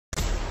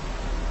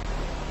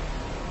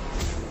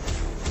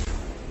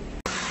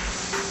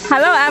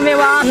Hello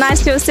everyone,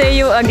 nice to see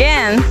you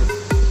again.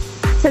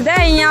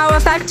 Today in our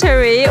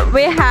factory,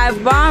 we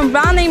have one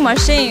running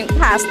machine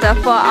test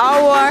for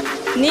our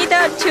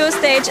Kneader Two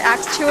Stage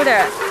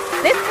Extruder.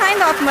 This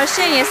kind of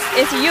machine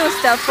is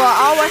used for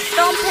our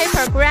stone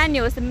paper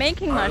granules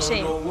making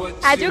machine.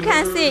 As you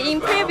can see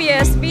in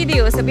previous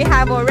videos, we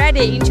have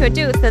already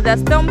introduced the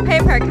stone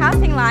paper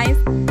cutting lines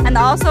and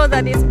also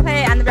the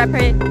display and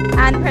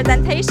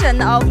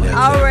presentation of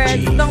our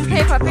stone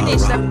paper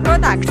finished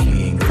products.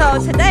 So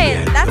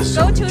today, let's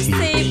go to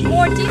see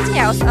more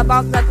details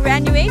about the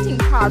granulating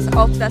part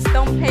of the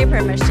stone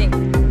paper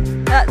machine.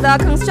 The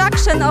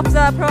construction of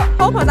the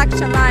whole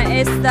production line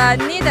is the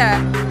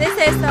Kneader. This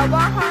is a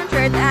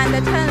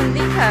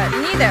 110-liter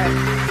Kneader,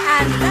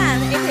 and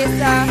then it is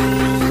a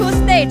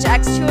two-stage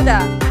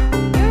extruder.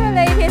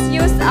 Usually it is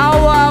used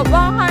our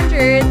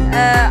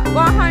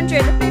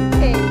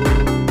 150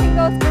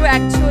 single-screw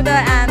extruder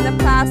and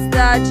plus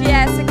the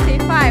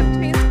GS-mach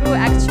twin-screw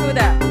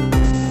extruder.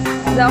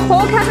 The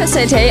whole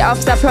capacity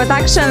of the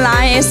production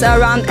line is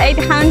around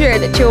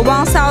 800 to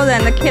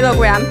 1000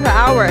 kilograms per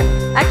hour.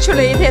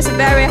 Actually, it is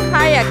very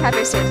high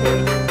capacity.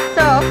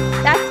 So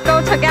let's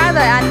go together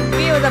and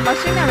view the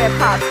machinery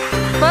part.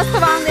 First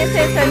one, this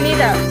is a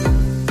Kneader.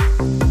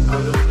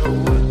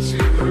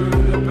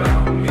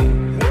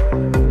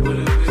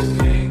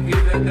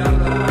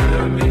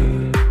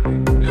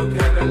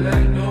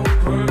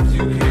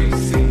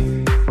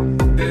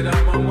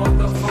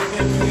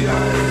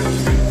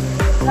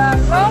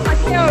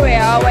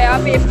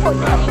 Will be put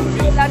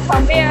into the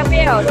conveyor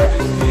belt,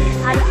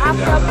 and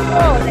after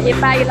pulled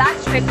by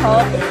electrical,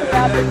 it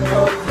will be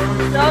put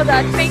through the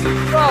twin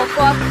screw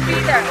for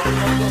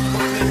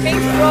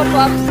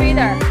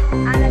feeder,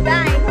 and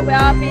then it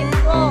will be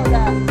pulled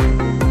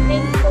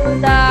into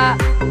the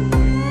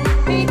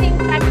feeding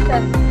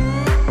section.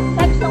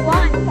 Section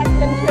 1 and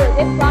section 2.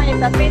 This one is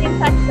the feeding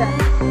section,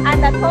 and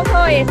the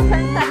total is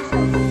 10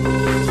 sections.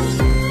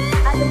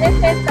 And this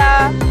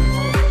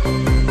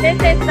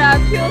is the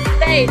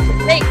two-stage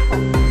link.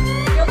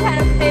 You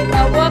can see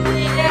the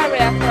working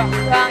area from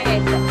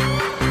it.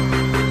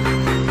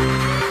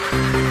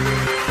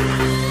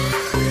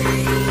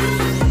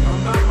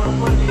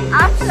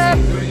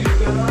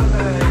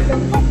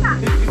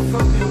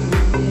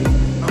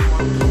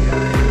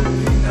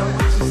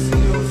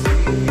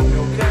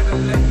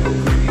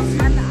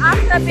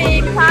 After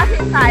being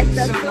classified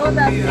through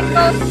the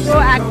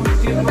single-screw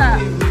extruder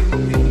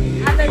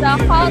and the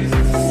hot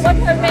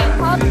cutting,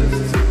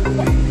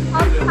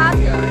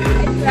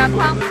 it will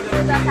come to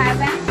the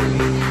dimension.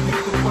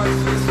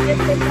 This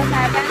is the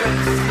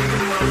dimension.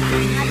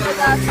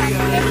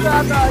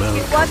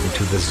 Welcome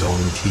to the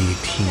Zone T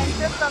team.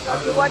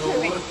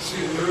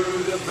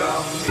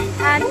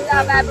 And the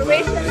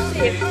vibration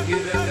shift.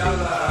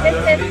 This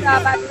is the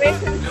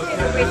vibration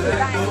shift we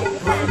designed. You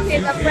can see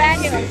the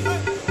granules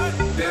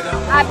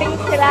are being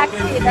selected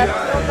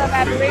through the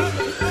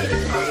vibration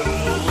shift.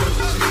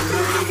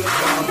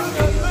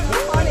 The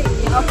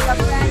quality of the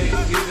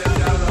granules.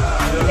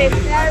 It's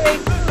very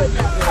good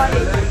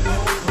quality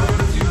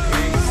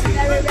and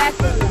very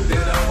regular.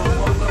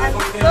 And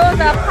through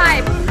the pipe,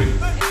 it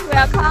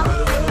will come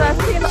to the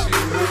silo.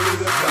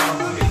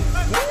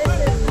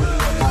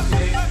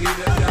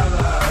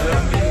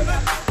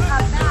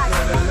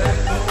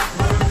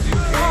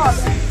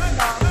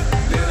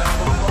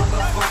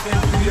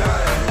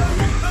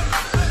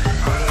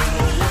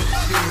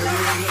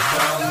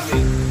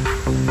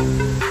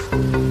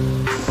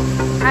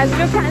 As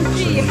you can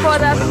see, for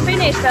the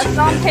finished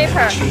stone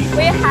paper,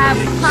 we have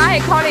high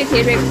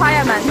quality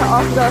requirement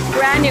of those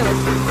granules.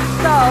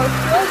 So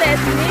through this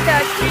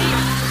Kneader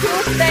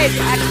two-stage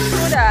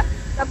extruder,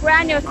 the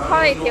granules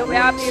quality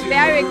will be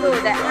very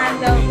good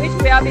and which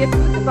will be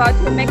suitable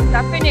to make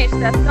the finished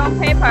stone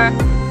paper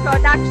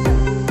production.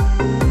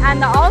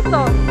 And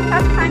also,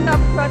 such kind of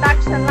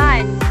production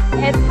line,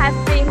 it has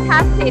been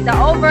tested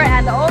over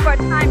and over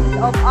times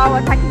of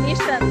our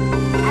technicians,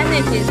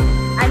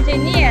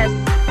 engineers,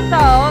 so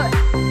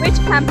which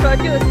can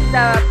produce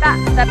the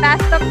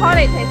best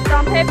quality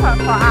stone paper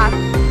for us.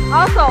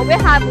 Also, we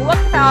have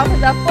worked out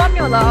the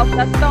formula of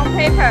the stone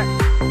paper.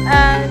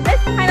 This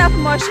kind of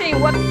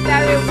machine works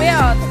very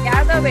well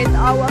together with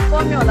our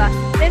formula.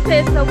 This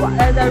is the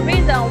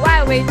reason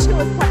why we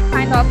choose such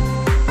kind of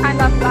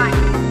line.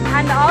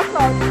 And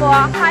also for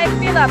high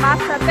filler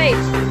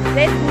masterbatch,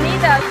 this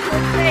Kneader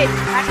two-stage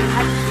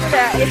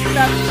extruder is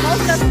the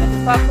most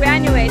suitable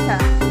granulator.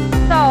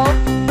 So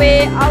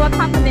our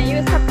company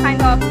use such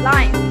kind of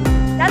line.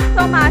 That's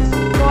so much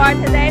for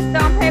today's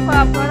stone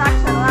paper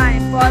production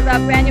line for the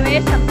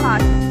granulation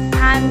part.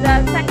 And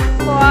thanks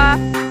for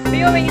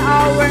viewing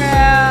our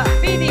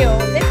video.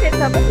 This is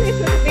a weekly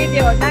shoot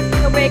video. Next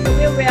week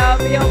we will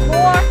view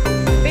more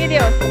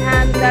videos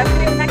and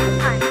see you next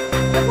time.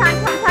 You can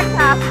contact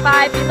us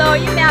by below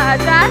email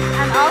address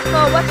and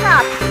also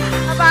WhatsApp.